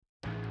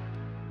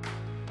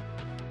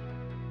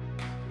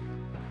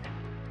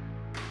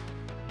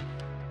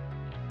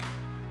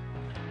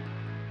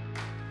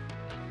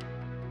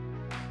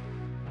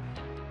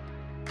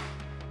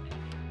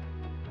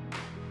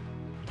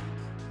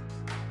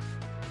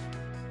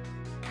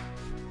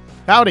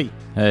Howdy.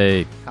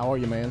 Hey, How are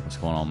you, man? what's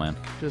going on, man?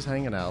 Just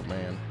hanging out,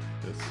 man.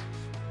 Just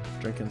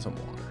drinking some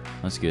water.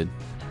 That's good.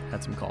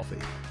 Had some coffee.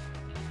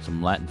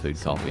 Some Latin food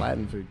coffee.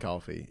 Latin food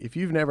coffee. If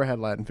you've never had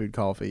Latin food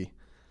coffee,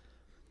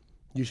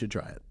 you should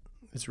try it.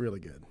 It's really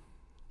good.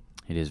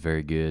 It is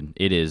very good.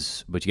 It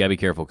is, but you gotta be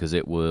careful because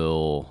it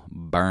will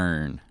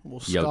burn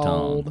Will your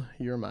scald tongue.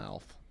 your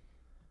mouth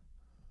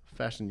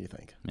faster than you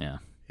think. Yeah,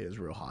 It is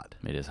real hot,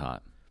 it is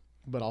hot.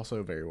 but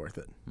also very worth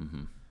it.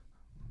 Mm-hmm.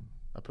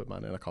 I put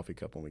mine in a coffee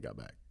cup when we got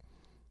back.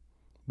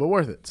 But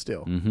worth it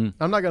still. Mm-hmm.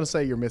 I'm not going to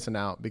say you're missing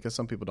out because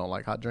some people don't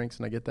like hot drinks,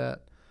 and I get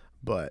that.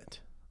 But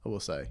I will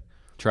say,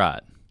 Try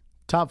it.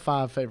 top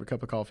 5 favorite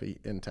cup of coffee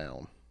in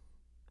town,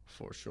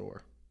 for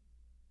sure.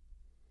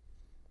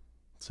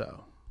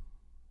 So,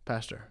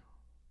 Pastor,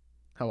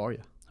 how are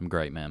you? I'm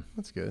great, man.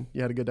 That's good.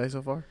 You had a good day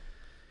so far?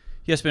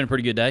 Yeah, it's been a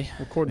pretty good day.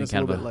 Recording this a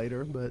Kind little of bit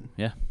later, but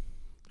Yeah,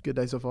 good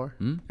day so far?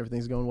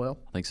 Everything's going well?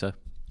 I think so.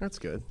 That's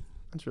good.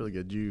 That's really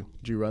good. Did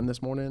you run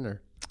this morning?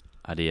 Or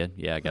I did.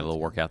 Yeah, I got a little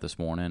workout this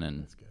morning,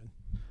 and That's good.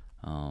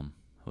 it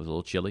was a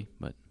little chilly,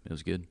 but it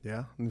was good.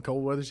 Yeah, and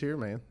cold weather's here,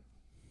 man.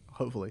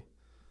 Hopefully.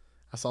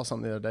 I saw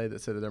something the other day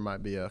that said that there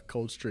might be a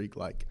cold streak,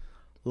 like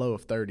low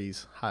of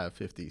 30s, high of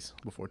 50s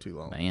before too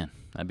long. Man,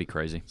 that'd be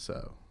crazy.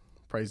 So,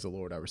 praise the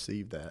Lord, I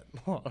received that.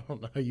 I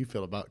don't know how you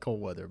feel about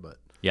cold weather, but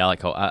Yeah, I like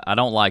cold. I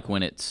don't like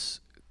when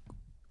it's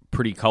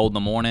pretty cold in the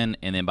morning,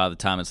 and then by the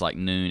time it's like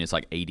noon, it's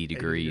like 80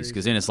 degrees.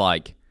 Because then it's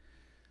like,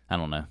 I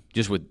don't know,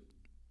 just with,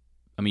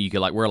 I mean, you could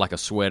like wear like a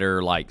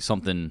sweater, like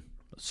something,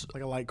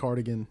 like a light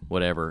cardigan.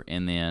 whatever,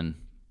 and then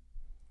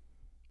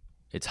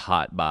it's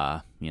hot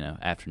by,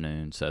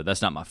 afternoon. So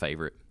that's not my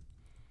favorite.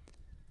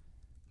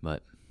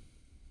 But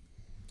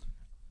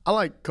I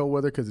like cold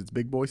weather because it's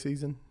big boy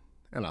season,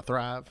 and I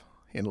thrive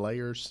in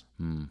layers,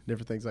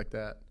 different things like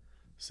that.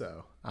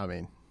 So, I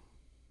mean,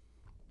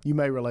 you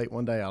may relate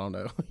one day. I don't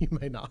know. You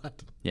may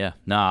not. yeah,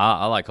 no,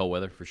 I like cold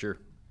weather for sure.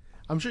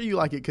 I'm sure you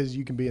like it because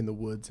you can be in the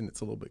woods and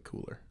it's a little bit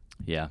cooler.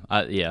 Yeah,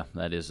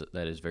 that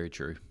is very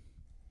true.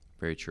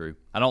 Very true.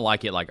 I don't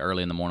like it like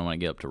early in the morning when I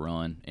get up to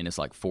run and it's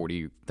like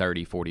 40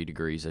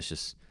 degrees. That's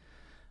just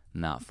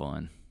not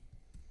fun.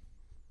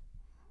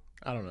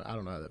 I don't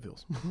know how that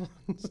feels.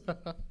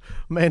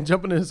 Man,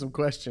 jumping into some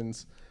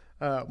questions.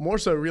 More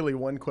so really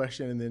one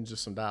question and then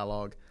just some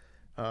dialogue.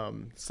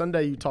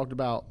 Sunday you talked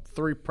about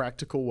 3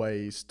 practical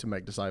ways to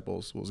make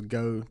disciples was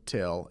go,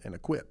 tell, and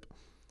equip.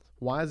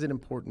 Why is it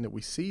important that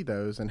we see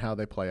those and how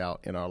they play out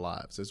in our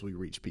lives as we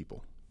reach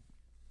people?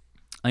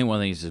 I think one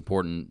of the things that's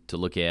important to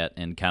look at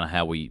and kind of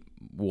how we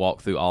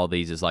walk through all of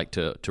these is like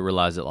to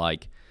realize that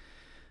like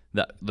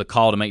the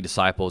call to make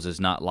disciples is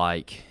not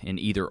like an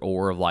either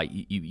or of like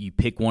you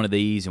pick one of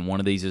these and one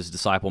of these is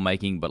disciple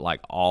making, but like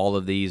all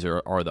of these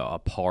are a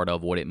part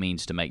of what it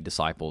means to make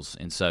disciples.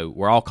 And so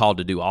we're all called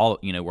to do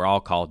we're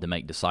all called to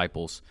make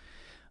disciples.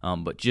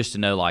 But just to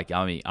know, like,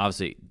 I mean,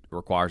 obviously it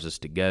requires us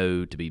to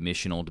go, to be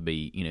missional, to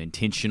be,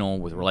 intentional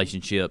with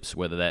relationships,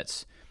 whether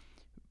that's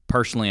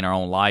personally in our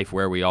own life,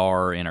 where we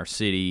are, in our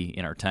city,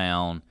 in our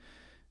town,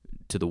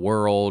 to the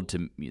world,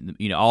 to,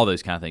 all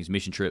those kind of things,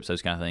 mission trips,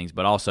 those kind of things.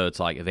 But also it's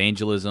like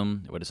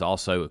evangelism, but it's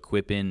also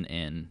equipping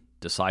and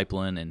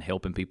discipling and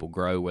helping people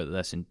grow, whether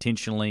that's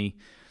intentionally,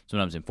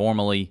 sometimes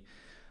informally.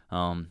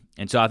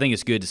 And so I think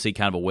it's good to see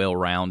kind of a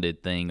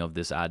well-rounded thing of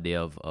this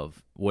idea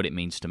of what it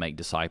means to make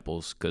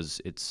disciples, because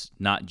it's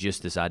not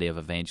just this idea of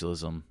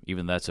evangelism,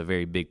 even though that's a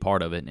very big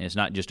part of it, and it's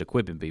not just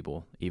equipping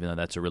people, even though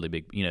that's a really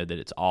big, that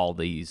it's all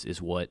these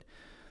is what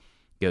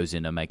goes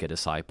into make a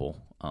disciple,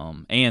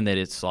 and that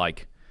it's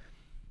like,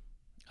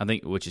 I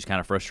think, which is kind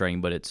of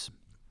frustrating, but it's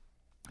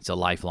a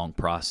lifelong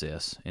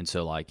process, and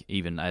so like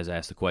even as I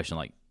asked the question,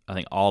 like I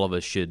think all of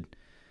us should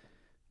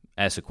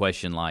ask a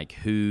question like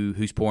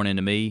who's pouring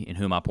into me and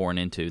who am I pouring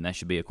into, and that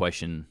should be a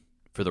question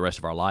for the rest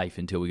of our life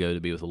until we go to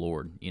be with the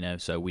Lord.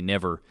 So we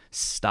never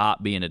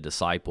stop being a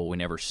disciple. We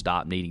never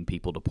stop needing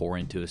people to pour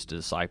into us, to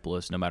disciple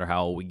us, no matter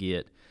how old we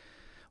get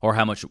or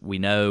how much we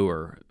know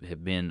or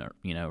have been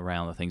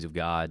around the things of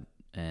God,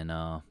 and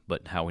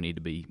but how we need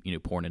to be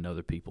pouring into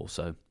other people.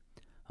 So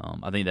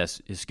I think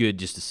it's good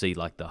just to see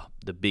like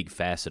the big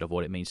facet of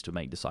what it means to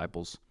make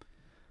disciples.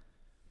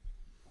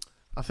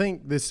 I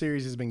think this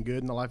series has been good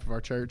in the life of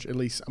our church. At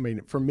least, I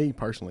mean, for me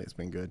personally, it's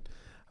been good.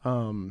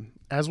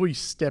 As we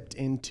stepped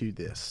into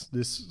this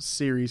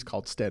series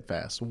called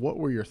Steadfast, what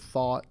were your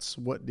thoughts?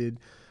 Was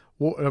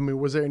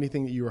there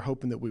anything that you were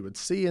hoping that we would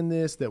see in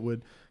this that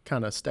would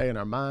kind of stay in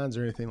our minds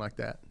or anything like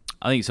that?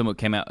 I think someone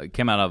came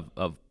out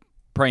of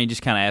praying,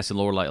 just kind of asking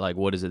the Lord, like,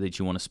 what is it that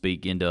you want to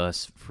speak into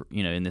us, for,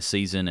 in this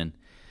season? And,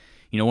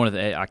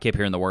 I kept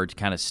hearing the words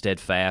kind of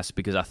steadfast,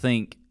 because I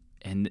think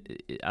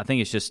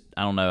it's just,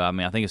 I don't know. I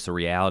mean, I think it's the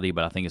reality,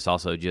 but I think it's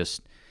also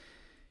just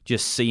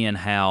seeing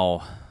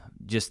how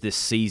just this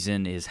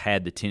season has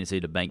had the tendency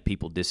to make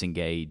people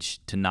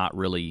disengaged, to not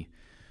really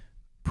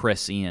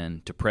press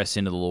into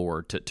the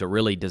Lord, to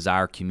really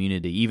desire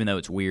community, even though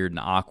it's weird and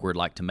awkward,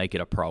 like to make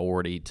it a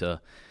priority,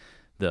 to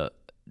the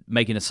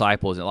making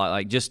disciples, and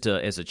like just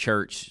to, as a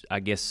church,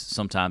 I guess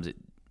sometimes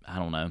I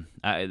don't know.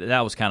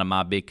 That was kind of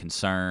my big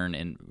concern,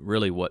 and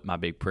really what my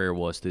big prayer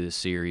was through this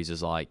series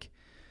is like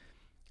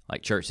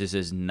church, this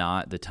is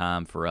not the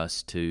time for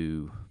us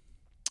to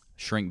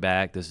shrink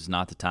back. This is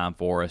not the time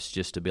for us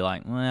just to be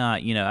like, well,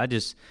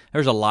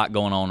 there's a lot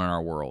going on in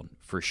our world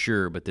for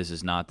sure, but this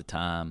is not the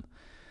time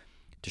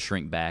to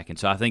shrink back. And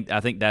so I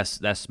think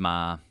that's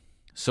my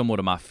somewhat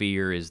of my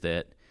fear is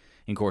that,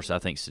 and of course, I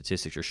think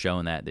statistics are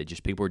showing that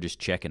just people are just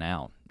checking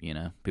out.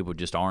 People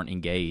just aren't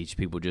engaged.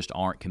 People just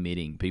aren't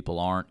committing. People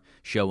aren't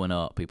showing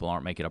up. People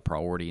aren't making a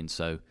priority. And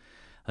so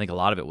I think a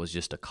lot of it was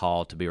just a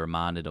call to be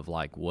reminded of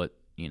like what,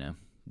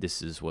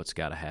 this is what's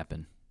got to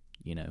happen,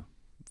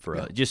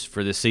 for just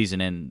for this season.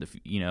 And,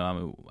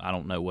 I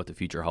don't know what the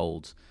future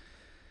holds.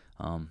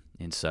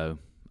 And so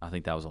I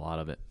think that was a lot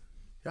of it.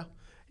 Yeah.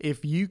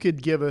 If you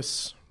could give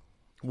us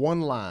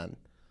one line,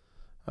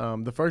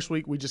 the first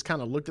week we just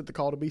kind of looked at the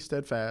call to be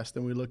steadfast,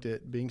 and we looked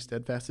at being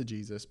steadfast to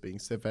Jesus, being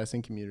steadfast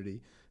in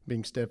community,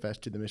 being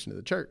steadfast to the mission of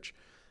the church.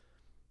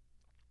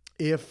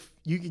 If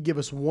you could give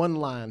us one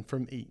line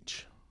from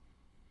each,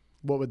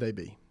 what would they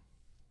be?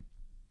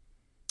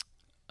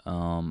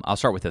 I'll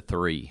start with the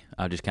three.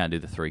 I'll just kind of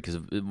do the three because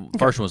the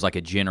first one was like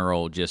a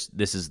general, just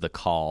this is the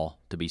call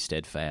to be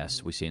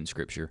steadfast we see in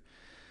Scripture.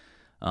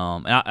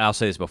 And I'll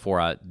say this before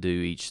I do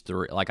each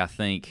three. Like I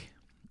think,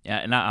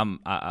 and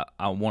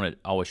I want to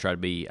always try to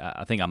be.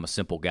 I think I'm a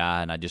simple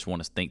guy, and I just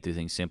want to think through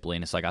things simply.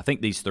 And it's like I think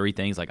these three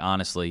things, like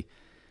honestly,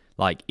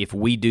 like if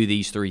we do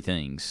these three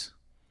things,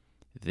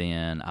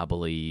 then I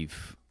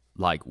believe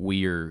like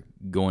we are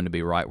going to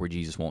be right where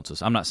Jesus wants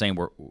us. I'm not saying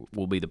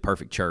we'll be the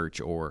perfect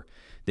church or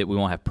that we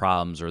won't have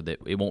problems or that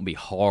it won't be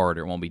hard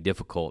or it won't be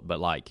difficult, but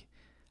like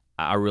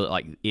I really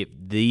like if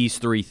these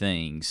three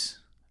things,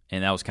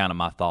 and that was kind of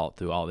my thought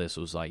through all this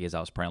was like as I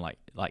was praying,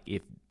 like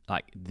if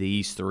like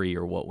these three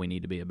are what we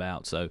need to be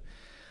about. So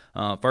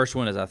first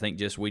one is I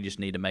think we just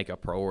need to make a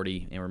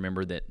priority and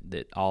remember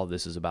that all of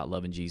this is about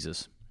loving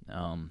Jesus.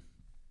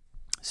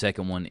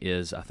 Second one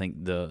is I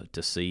think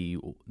to see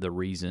the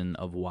reason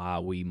of why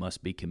we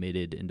must be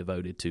committed and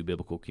devoted to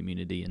biblical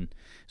community. And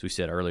as we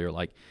said earlier,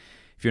 like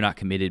if you're not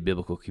committed,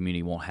 biblical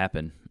community won't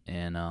happen.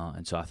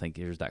 And so I think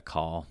there's that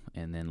call.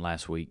 And then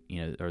last week,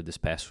 or this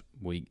past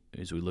week,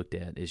 as we looked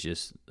at, is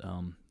just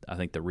I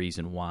think the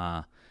reason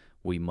why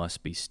we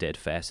must be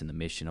steadfast in the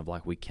mission of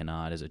like we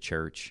cannot as a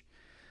church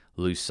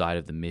lose sight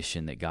of the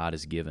mission that God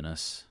has given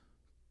us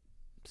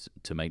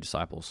to make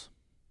disciples.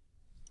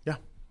 Yeah,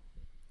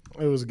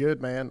 it was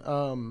good, man.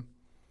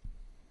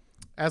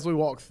 As we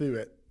walk through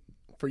it,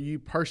 for you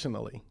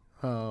personally,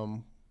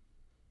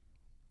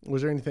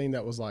 was there anything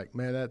that was like,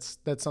 man, that's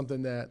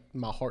something that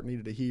my heart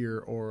needed to hear,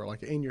 or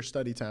like in your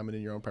study time and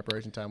in your own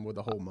preparation time with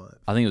the whole month?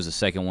 I think it was the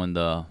second one,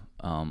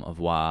 of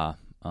why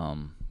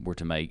we're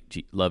to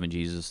make loving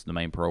Jesus the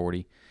main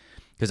priority,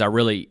 because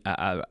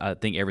I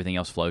think everything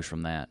else flows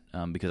from that.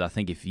 Because I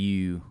think if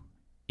you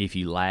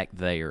lack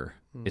there,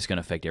 it's going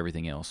to affect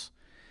everything else.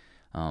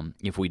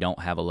 If we don't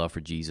have a love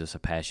for Jesus, a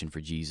passion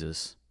for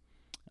Jesus,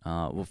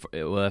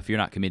 if you're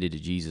not committed to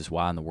Jesus,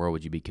 why in the world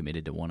would you be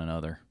committed to one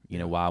another?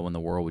 Why in the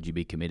world would you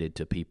be committed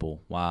to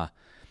people? Why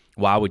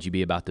would you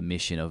be about the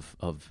mission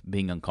of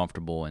being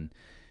uncomfortable and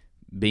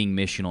being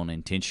missional and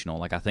intentional?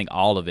 Like I think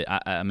all of it.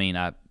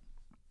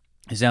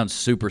 It sounds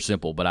super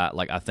simple, but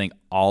I think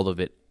all of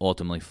it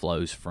ultimately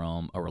flows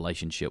from a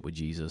relationship with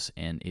Jesus.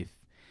 And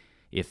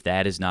if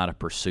that is not a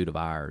pursuit of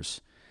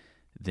ours,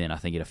 then I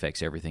think it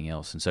affects everything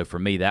else. And so for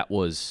me, that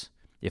was,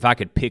 if I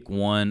could pick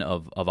one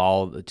of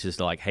all, just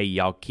like, hey,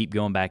 y'all keep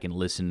going back and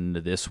listening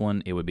to this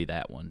one, it would be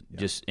that one.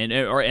 Yeah.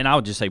 And I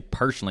would just say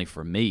personally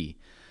for me,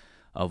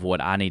 of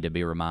what I need to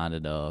be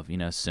reminded of,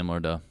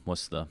 similar to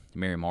what's the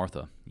Mary and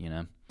Martha,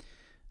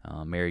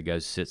 Mary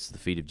goes, sits at the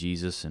feet of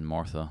Jesus, and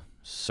Martha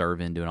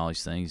serving, doing all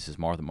these things. Says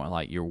Martha,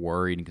 like you're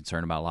worried and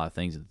concerned about a lot of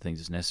things, and the things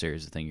that's necessary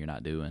is the thing you're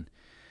not doing.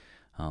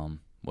 I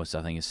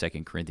think is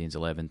 2 Corinthians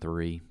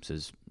 11:3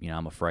 says,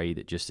 I'm afraid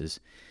that just as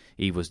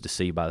Eve was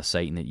deceived by the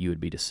Satan, that you would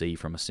be deceived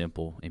from a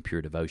simple and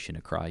pure devotion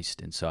to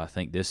Christ. And so I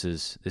think this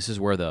is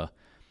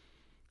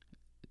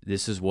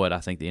what I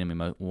think the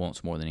enemy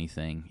wants more than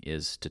anything,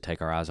 is to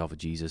take our eyes off of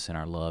Jesus and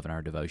our love and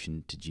our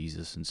devotion to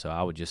Jesus. And so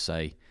I would just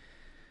say,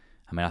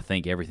 I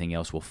think everything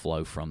else will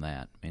flow from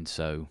that. And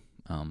so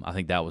I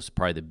think that was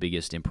probably the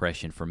biggest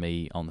impression for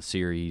me on the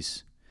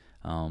series,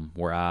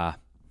 where I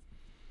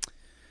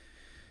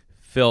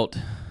felt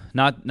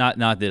not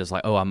that it's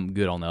like, oh, I'm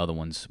good on the other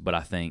ones, but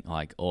I think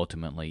like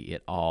ultimately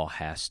it all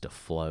has to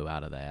flow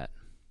out of that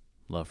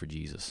love for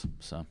Jesus.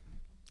 So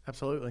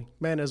absolutely,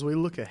 man. As we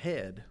look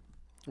ahead,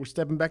 we're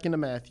stepping back into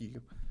Matthew.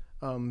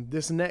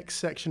 This next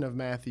section of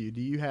Matthew,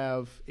 do you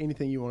have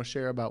anything you want to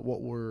share about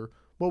what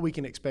we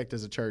can expect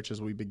as a church as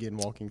we begin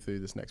walking through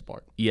this next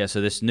part? Yeah,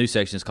 so this new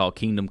section is called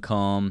Kingdom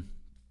Come.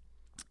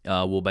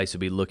 We'll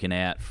basically be looking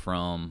at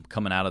from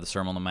coming out of the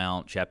Sermon on the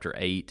Mount, chapter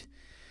 8,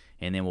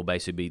 and then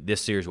this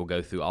series will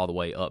go through all the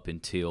way up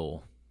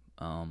until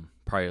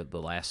probably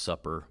the Last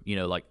Supper,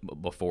 like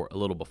a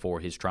little before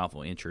his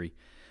triumphal entry,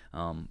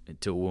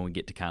 until when we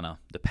get to kind of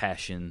the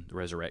Passion, the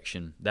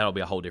Resurrection. That'll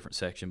be a whole different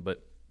section.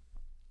 But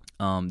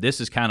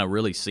This is kind of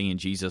really seeing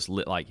Jesus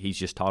like he's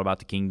just taught about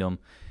the kingdom.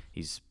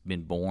 He's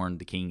been born.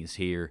 The king is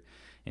here.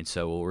 And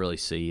so we'll really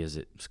see, as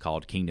it's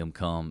called, Kingdom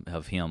Come,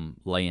 of him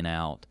laying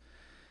out.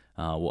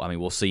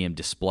 We'll see him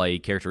display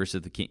characteristics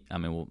of the king.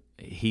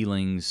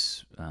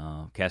 Healings,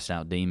 casting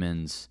out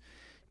demons,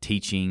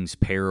 teachings,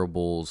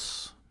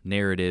 parables,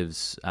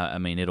 narratives.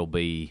 It'll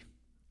be.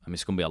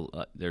 It's going to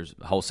be there's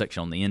a whole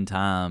section on the end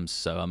times.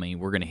 So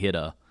we're going to hit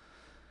a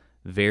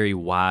very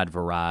wide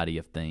variety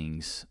of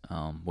things,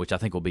 which I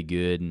think will be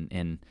good.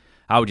 And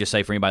I would just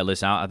say for anybody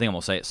listening, I think I'm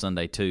going to say it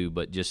Sunday too,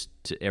 but just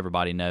to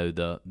everybody know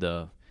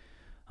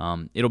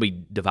it'll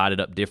be divided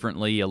up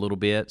differently a little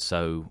bit,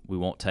 so we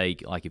won't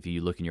take, like if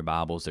you look in your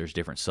Bibles, there's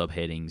different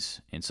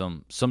subheadings, and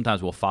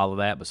sometimes we'll follow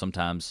that, but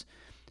sometimes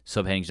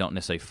subheadings don't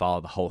necessarily follow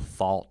the whole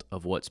thought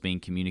of what's being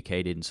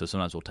communicated, and so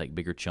sometimes we'll take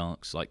bigger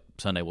chunks. Like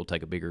Sunday, we'll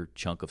take a bigger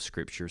chunk of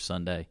Scripture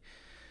Sunday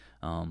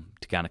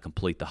to kind of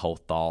complete the whole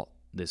thought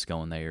that's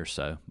going there.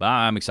 So, but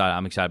I'm excited.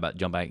 I'm excited about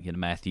jumping back into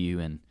Matthew,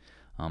 and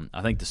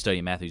I think the study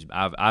of Matthew,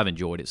 I've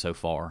enjoyed it so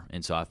far,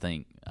 and so I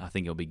think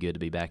it'll be good to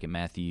be back in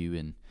Matthew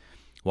and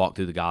walk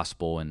through the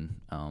gospel, and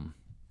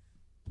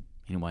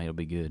anyway, it'll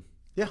be good.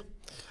 Yeah.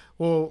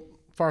 Well,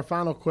 for our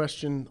final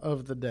question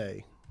of the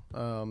day,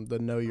 the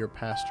Know Your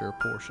Pastor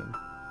portion,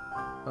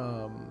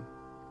 I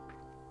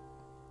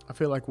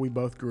feel like we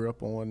both grew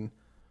up on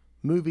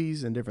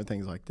movies and different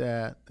things like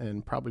that,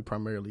 and probably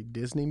primarily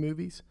Disney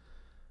movies,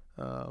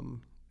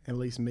 at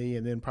least me,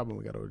 and then probably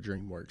we got over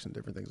DreamWorks and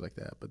different things like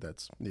that, but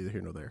that's neither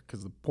here nor there,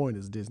 because the point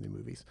is Disney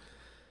movies.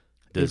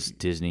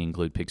 Disney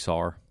include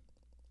Pixar?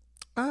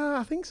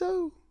 I think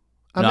so.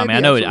 I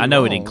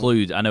know it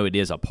includes. I know it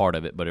is a part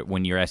of it, but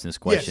when you're asking this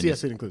question,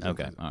 yes, it includes.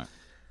 Okay, all right.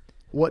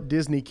 What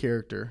Disney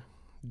character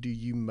do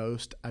you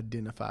most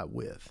identify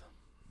with?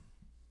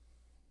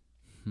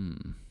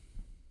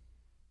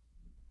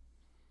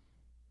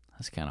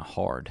 That's kind of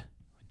hard.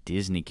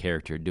 Disney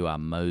character do I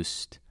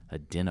most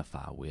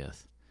identify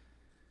with?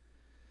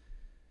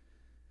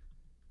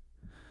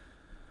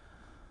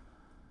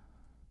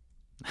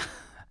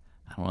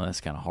 I don't know.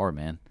 That's kind of hard,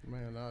 man.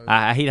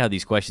 I hate how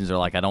these questions are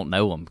like I don't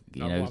know them,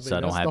 so I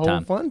don't have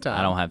time. Fun time.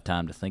 I don't have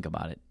time to think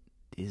about it.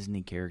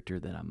 Disney character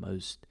that I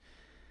most.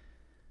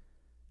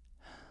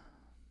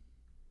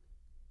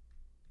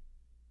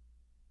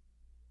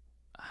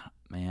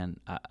 Man,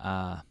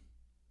 I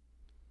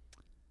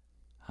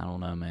don't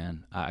know,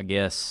 man. I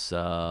guess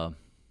can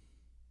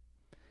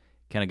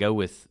I go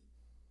with?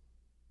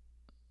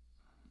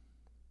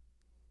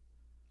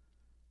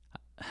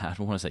 I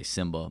don't want to say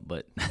Simba,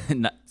 but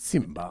not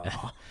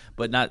Simba.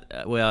 But not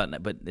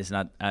but it's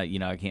not. I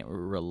can't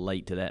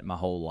relate to that my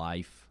whole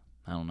life.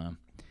 I don't know.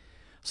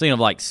 Thinking of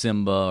like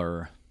Simba,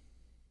 or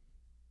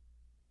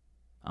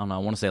I don't know. I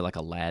want to say like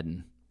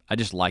Aladdin. I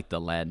just like the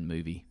Aladdin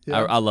movie.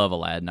 Yeah. I love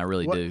Aladdin. I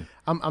really do.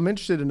 I'm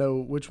interested to know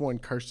which one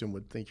Kirsten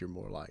would think you're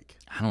more like.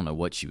 I don't know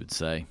what she would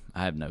say.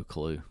 I have no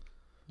clue.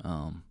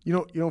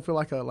 You don't feel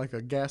like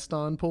a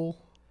Gaston pull?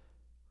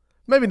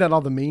 Maybe not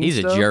all the mean He's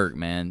stuff. A jerk,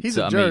 man. He's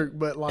a jerk,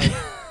 but like,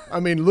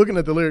 looking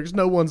at the lyrics,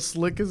 no one's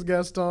slick as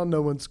Gaston,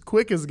 no one's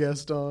quick as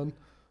Gaston,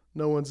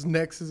 no one's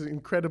neck is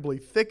incredibly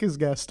thick as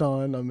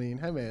Gaston.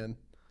 Hey, man.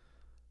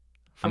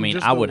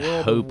 I would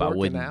hope I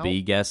wouldn't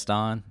be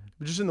Gaston.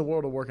 Just in the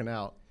world of working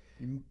out,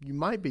 you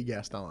might be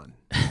Gaston.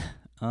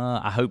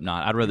 I hope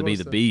not. I'd rather be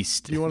the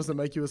Beast. Do you want us to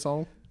make you a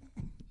song?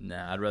 No,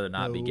 I'd rather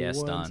not be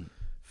Gaston.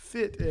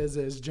 Fit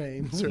as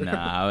James. No,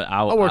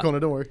 I'll work on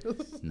it. Don't worry.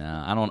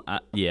 No, I don't.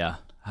 Yeah.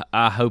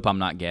 I hope I'm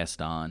not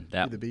Gaston.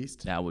 Be the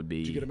Beast? That would be.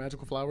 Did you get a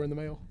magical flower in the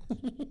mail?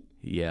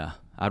 Yeah,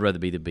 I'd rather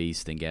be the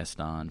Beast than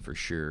Gaston for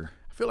sure.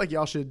 I feel like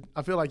y'all should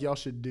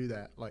do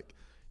that. Like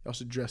y'all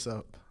should dress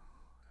up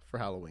for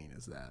Halloween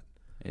as that.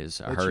 Is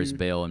her as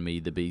Belle and me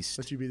the Beast?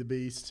 Let you be the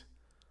Beast.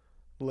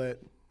 Let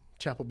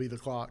Chapel be the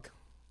clock.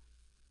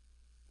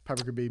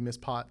 Piper could be Miss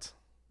Potts.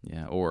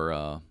 Yeah,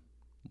 or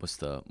what's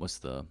the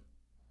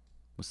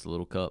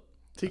little cup?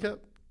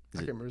 Teacup. I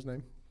can't remember his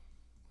name.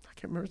 I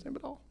can't remember his name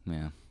at all.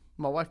 Yeah.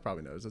 My wife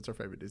probably knows. That's her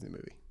favorite Disney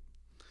movie.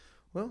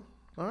 Well,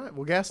 all right.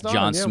 Well, Gaston.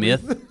 John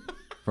Smith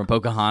from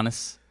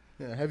Pocahontas.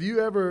 Yeah. Have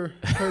you ever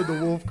heard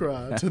the wolf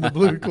cry to the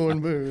blue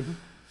corn moon?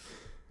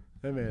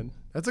 Hey, man.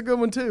 That's a good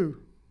one, too.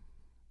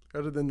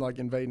 Other than, like,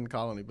 invading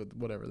colony, but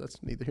whatever.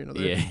 That's neither here nor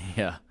there.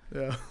 Yeah.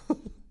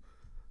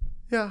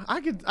 Yeah,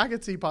 I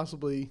could see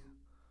possibly.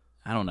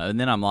 I don't know. And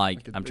then I'm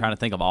trying to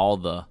think of all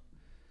the.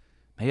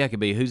 Maybe I could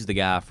be, who's the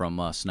guy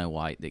from Snow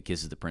White that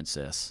kisses the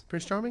princess?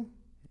 Prince Charming?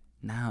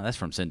 No, that's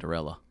from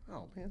Cinderella.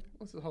 Oh, man.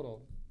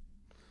 Hold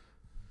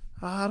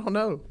on. I don't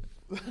know.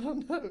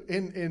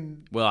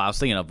 Well, I was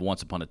thinking of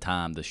Once Upon a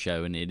Time, the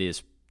show, and it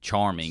is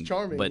charming. It's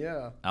charming, but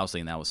yeah. I was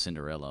thinking that was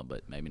Cinderella,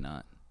 but maybe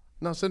not.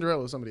 No,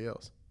 Cinderella was somebody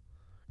else.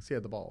 He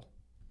had the ball.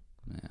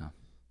 Yeah.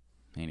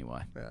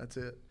 Anyway. Yeah, that's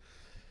it.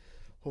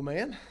 Well,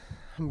 man,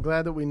 I'm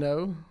glad that we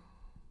know.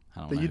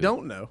 You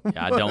don't know.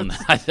 Yeah, I don't know.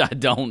 I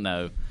don't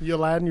know. You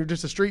Aladdin, you're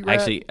just a street rat?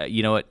 Actually,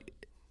 you know what?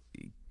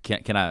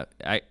 Can I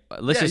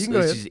let's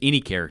just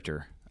any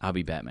character. I'll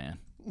be Batman.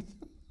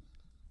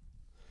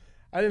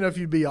 I didn't know if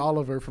you'd be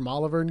Oliver from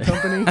Oliver and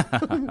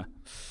Company.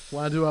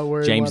 Why do I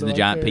worry? James Why the do I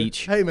Giant care?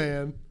 Peach. Hey,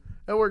 man.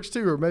 That works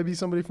too. Or maybe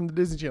somebody from the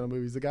Disney Channel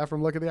movies. The guy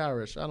from Luck of the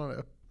Irish. I don't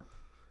know.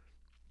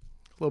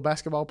 Little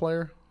basketball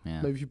player.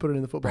 Yeah. Maybe if you put it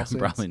in the football sense.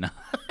 Probably not.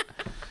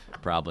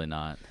 Probably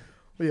not.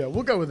 Well, yeah,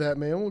 we'll go with that,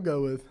 man. We'll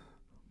go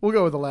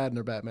with Aladdin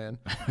or Batman.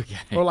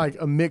 Okay. Or like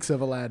a mix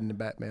of Aladdin and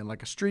Batman.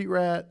 Like a street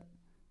rat,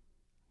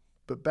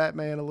 but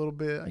Batman a little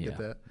bit. I get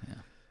that. Yeah.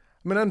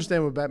 I mean, I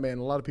understand with Batman,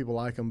 a lot of people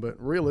like him, but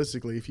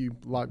realistically, if you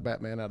lock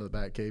Batman out of the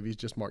Batcave, he's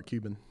just Mark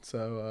Cuban.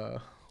 So,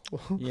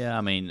 Yeah,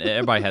 I mean,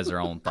 everybody has their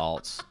own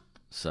thoughts.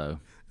 So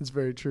it's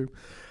very true.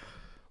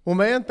 Well,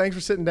 man, thanks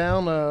for sitting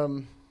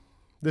down.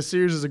 This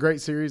series is a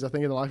great series, I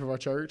think, in the life of our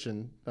church,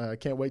 and I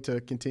can't wait to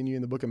continue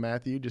in the book of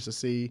Matthew just to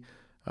see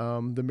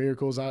the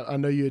miracles. I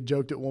know you had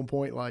joked at one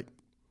point, like,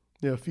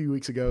 a few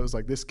weeks ago, it was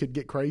like, this could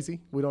get crazy.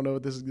 We don't know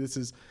what this is.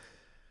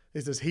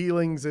 This is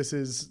healings. This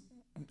is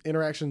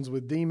interactions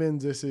with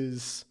demons. This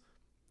is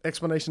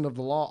explanation of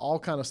the law, all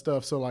kind of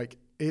stuff. So, like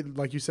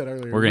you said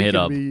earlier, we're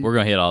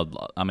gonna hit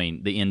all. I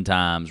mean, the end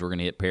times. We're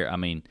gonna hit.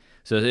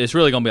 So it's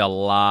really gonna be a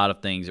lot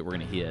of things that we're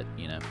gonna hit.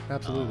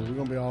 Absolutely, we're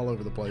gonna be all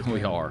over the place. We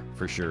man. are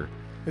for sure.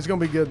 It's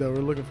gonna be good though. We're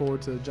looking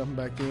forward to jumping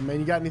back in. Man,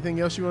 you got anything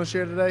else you want to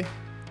share today?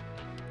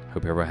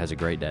 Hope everybody has a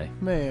great day.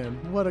 Man,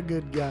 what a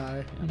good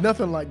guy.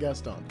 Nothing like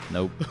Gaston.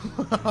 Nope.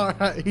 All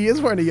right, he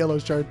is wearing a yellow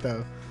shirt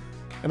though,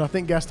 and I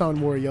think Gaston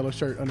wore a yellow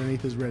shirt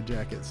underneath his red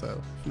jacket.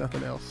 So if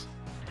nothing else.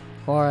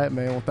 All right,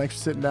 man. Well, thanks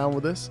for sitting down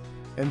with us,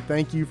 and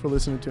thank you for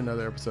listening to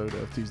another episode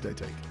of Tuesday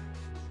Take.